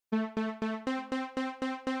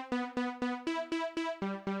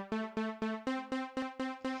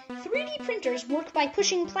printers work by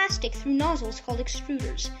pushing plastic through nozzles called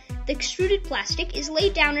extruders. The extruded plastic is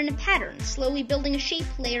laid down in a pattern, slowly building a shape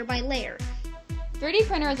layer by layer. 3D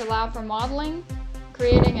printers allow for modeling,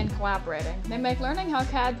 creating, and collaborating. They make learning how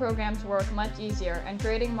CAD programs work much easier and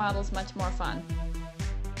creating models much more fun.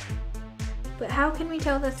 But how can we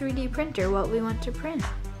tell the 3D printer what we want to print?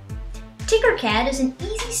 Tinkercad is an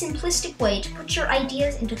easy, simplistic way to put your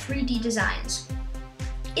ideas into 3D designs.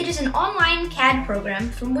 It is an online CAD program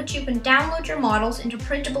from which you can download your models into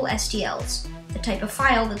printable STLs, the type of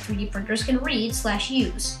file that 3D printers can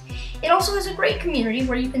read/use. It also has a great community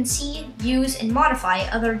where you can see, use, and modify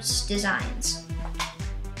others' designs.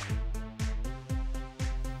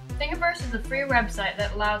 Thingiverse is a free website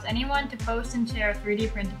that allows anyone to post and share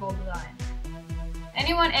 3D printable designs.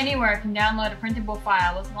 Anyone anywhere can download a printable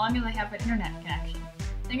file as long as they have an internet connection.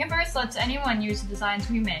 Thingiverse lets anyone use the designs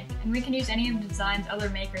we make, and we can use any of the designs other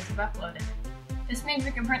makers have uploaded. This means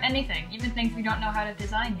we can print anything, even things we don't know how to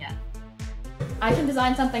design yet. I can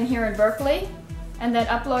design something here in Berkeley, and then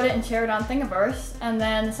upload it and share it on Thingiverse, and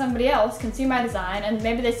then somebody else can see my design, and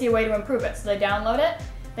maybe they see a way to improve it. So they download it,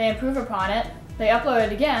 they improve upon it, they upload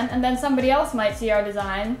it again, and then somebody else might see our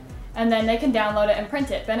design, and then they can download it and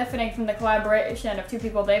print it, benefiting from the collaboration of two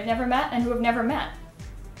people they've never met and who have never met.